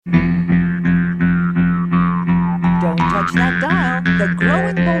the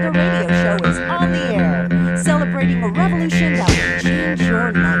Growing Bolder radio show is on the air, celebrating a revolution that will change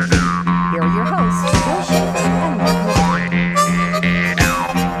your life. Here are your hosts, Bill Schaefer and Mark.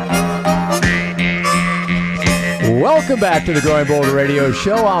 Welcome back to the Growing Bolder radio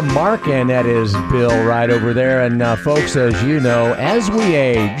show. I'm Mark, and that is Bill right over there. And folks, as you know, as we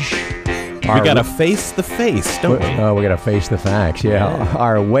age, we got to face the face, don't we? We got to face the facts, yeah.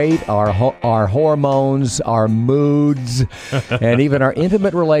 Our weight, our hormones, our moods, and even our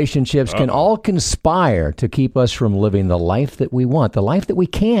intimate relationships can all conspire to keep us from living the life that we want, the life that we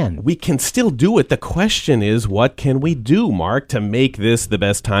can. We can still do it. The question is, what can we do, Mark, to make this the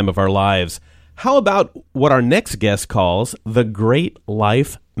best time of our lives? How about what our next guest calls the Great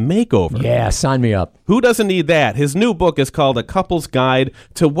Life Makeover? Yeah, sign me up. Who doesn't need that? His new book is called A Couple's Guide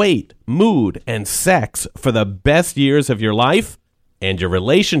to Weight, Mood, and Sex for the Best Years of Your Life and Your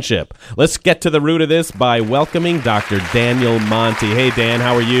Relationship. Let's get to the root of this by welcoming Dr. Daniel Monti. Hey, Dan,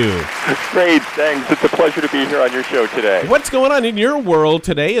 how are you? Great, thanks. It's a pleasure to be here on your show today. What's going on in your world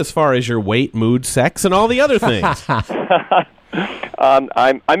today as far as your weight, mood, sex, and all the other things?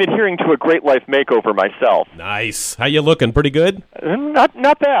 I'm adhering to a Great Life Makeover myself. Nice. How you looking? Pretty good?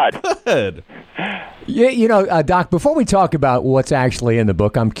 Not bad. Good. Yeah, Doc, before we talk about what's actually in the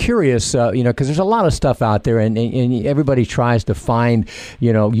book, I'm curious, because there's a lot of stuff out there, and everybody tries to find,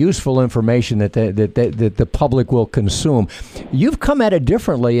 useful information that the public will consume. You've come at it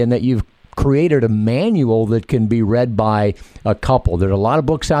differently in that you've created a manual that can be read by a couple. There's a lot of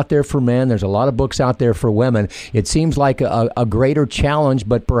books out there for men. There's a lot of books out there for women. It seems like a greater challenge,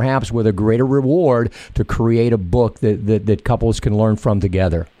 but perhaps with a greater reward to create a book that couples can learn from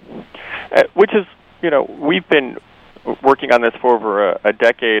together. Which is, we've been working on this for over a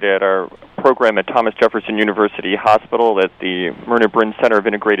decade at our program at Thomas Jefferson University Hospital at the Myrna Brin Center of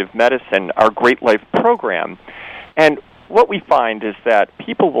Integrative Medicine, our Great Life program. And what we find is that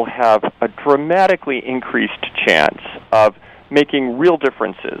people will have a dramatically increased chance of making real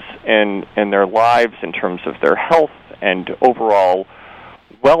differences in their lives in terms of their health and overall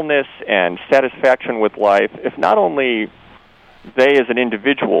wellness and satisfaction with life, if not only they as an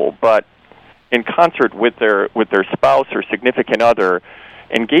individual, but in concert with their spouse or significant other,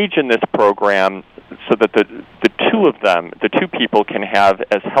 engage in this program so that the two people can have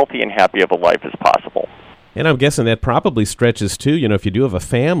as healthy and happy of a life as possible. And I'm guessing that probably stretches too, if you do have a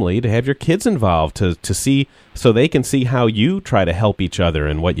family, to have your kids involved to see, so they can see how you try to help each other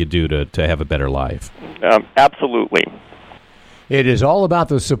and what you do to have a better life. Absolutely. It is all about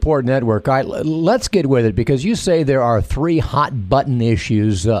the support network. All right, let's get with it, because you say there are 3 hot button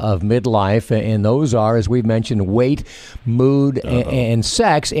issues of midlife, and those are, as we've mentioned, weight, mood, and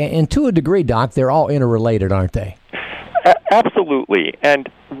sex. And to a degree, Doc, they're all interrelated, aren't they? Absolutely. And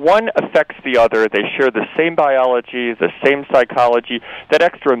one affects the other. They share the same biology, the same psychology. That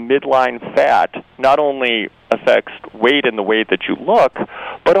extra midline fat not only affects weight and the way that you look,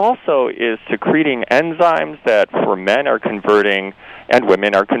 but also is secreting enzymes that for men are converting, and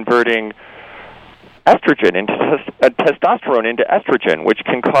women are converting, estrogen into testosterone into estrogen, which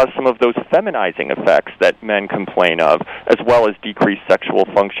can cause some of those feminizing effects that men complain of, as well as decreased sexual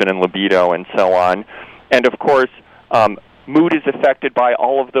function and libido and so on. And of course, mood is affected by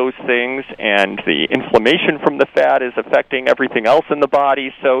all of those things, and the inflammation from the fat is affecting everything else in the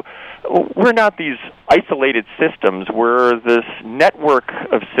body. So we're not these isolated systems. We're this network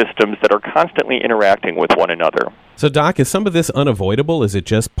of systems that are constantly interacting with one another. So, Doc, is some of this unavoidable? Is it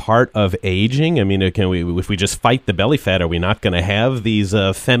just part of aging? I mean, if we just fight the belly fat, are we not going to have these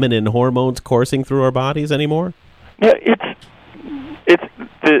feminine hormones coursing through our bodies anymore? Yeah,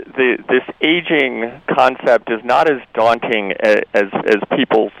 this aging concept is not as daunting as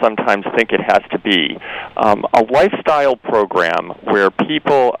people sometimes think it has to be. A lifestyle program where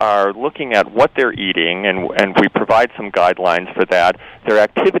people are looking at what they're eating, and we provide some guidelines for that, their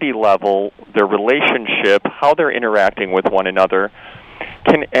activity level, their relationship, how they're interacting with one another,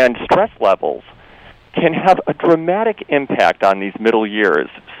 and stress levels, can have a dramatic impact on these middle years,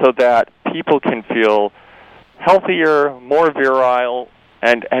 so that people can feel healthier, more virile,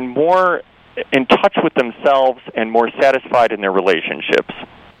 and more in touch with themselves and more satisfied in their relationships.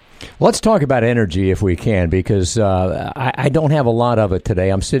 Let's talk about energy if we can, because I don't have a lot of it today.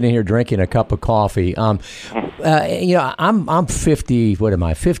 I'm sitting here drinking a cup of coffee. I'm 50. What am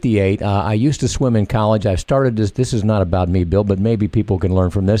I? 58. I used to swim in college. I started this. This is not about me, Bill, but maybe people can learn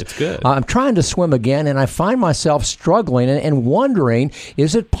from this. It's good. I'm trying to swim again, and I find myself struggling and wondering: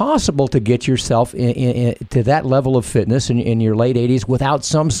 is it possible to get yourself to that level of fitness in your late 80s without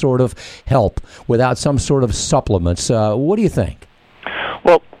some sort of help, without some sort of supplements? What do you think?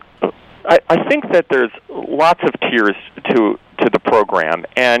 Well, I think that there's lots of tiers to to the program.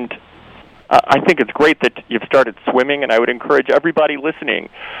 And I think it's great that you've started swimming, and I would encourage everybody listening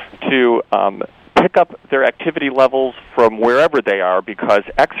to pick up their activity levels from wherever they are, because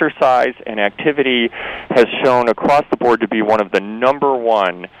exercise and activity has shown across the board to be one of the number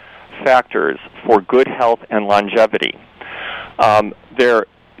one factors for good health and longevity. Their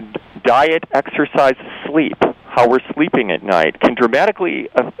diet, exercise, sleep, how we're sleeping at night, can dramatically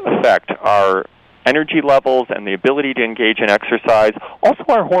affect our energy levels and the ability to engage in exercise, also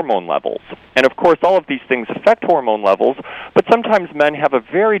our hormone levels. And of course, all of these things affect hormone levels, but sometimes men have a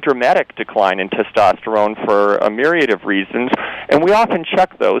very dramatic decline in testosterone for a myriad of reasons, and we often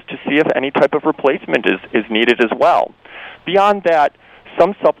check those to see if any type of replacement is needed as well. Beyond that,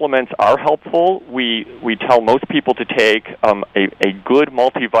 some supplements are helpful. We tell most people to take a good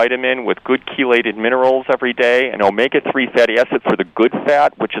multivitamin with good chelated minerals every day, an omega-3 fatty acid for the good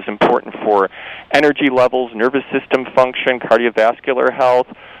fat, which is important for energy levels, nervous system function, cardiovascular health,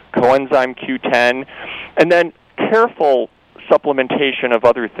 coenzyme Q10, and then careful supplementation of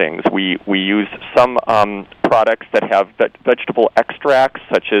other things. We use some products that have vegetable extracts,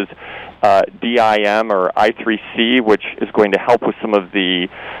 such as DIM or I3C, which is going to help with some of the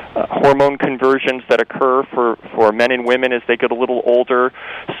hormone conversions that occur for men and women as they get a little older.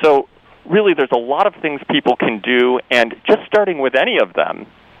 So really, there's a lot of things people can do, and just starting with any of them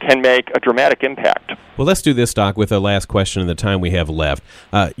can make a dramatic impact. Well, let's do this, Doc, with the last question in the time we have left.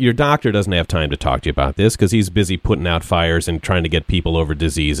 Your doctor doesn't have time to talk to you about this because he's busy putting out fires and trying to get people over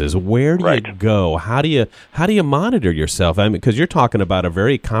diseases. Where do you go? How do you monitor yourself? I mean, because you're talking about a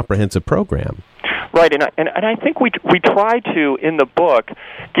very comprehensive program. Right, and I think we try to, in the book,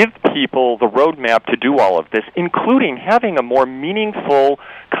 give people the roadmap to do all of this, including having a more meaningful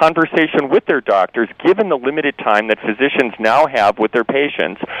conversation with their doctors, given the limited time that physicians now have with their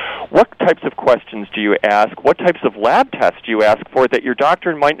patients. What types of questions do you ask? What types of lab tests do you ask for that your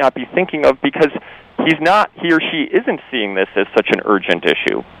doctor might not be thinking of because he or she isn't seeing this as such an urgent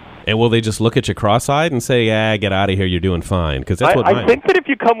issue? And will they just look at you cross-eyed and say, get out of here, you're doing fine? Because that's I think that if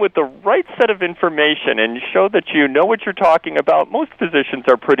you come with the right set of information and show that you know what you're talking about, most physicians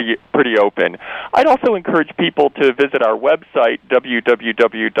are pretty open. I'd also encourage people to visit our website,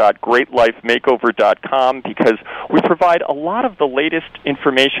 www.greatlifemakeover.com, because we provide a lot of the latest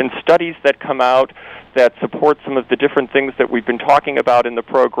information, studies that come out that support some of the different things that we've been talking about in the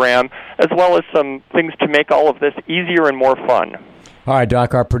program, as well as some things to make all of this easier and more fun. All right,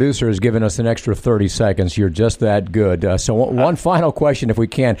 Doc, our producer has given us an extra 30 seconds. You're just that good. So one final question, if we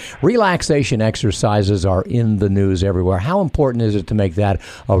can. Relaxation exercises are in the news everywhere. How important is it to make that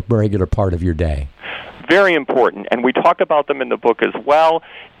a regular part of your day? Very important, and we talk about them in the book as well.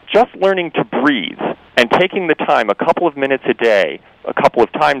 Just learning to breathe and taking the time, a couple of minutes a day, a couple of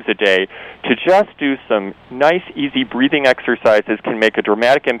times a day, to just do some nice, easy breathing exercises can make a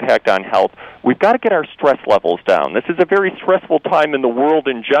dramatic impact on health. We've got to get our stress levels down. This is a very stressful time in the world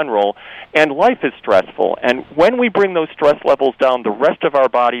in general, and life is stressful. And when we bring those stress levels down, the rest of our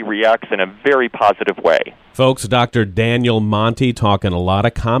body reacts in a very positive way. Folks, Dr. Daniel Monti talking a lot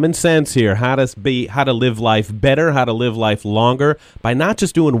of common sense here. How to live life better, how to live life longer by not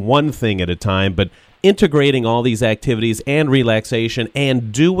just doing one thing at a time, but integrating all these activities and relaxation,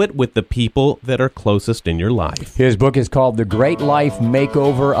 and do it with the people that are closest in your life. His book is called The Great Life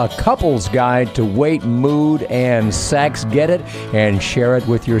Makeover, a couple's guide to weight, mood, and sex. Get it and share it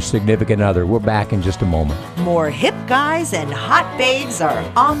with your significant other. We're back in just a moment. More hip guys and hot babes are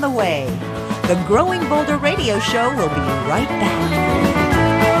on the way. The Growing Bolder Radio Show will be right back.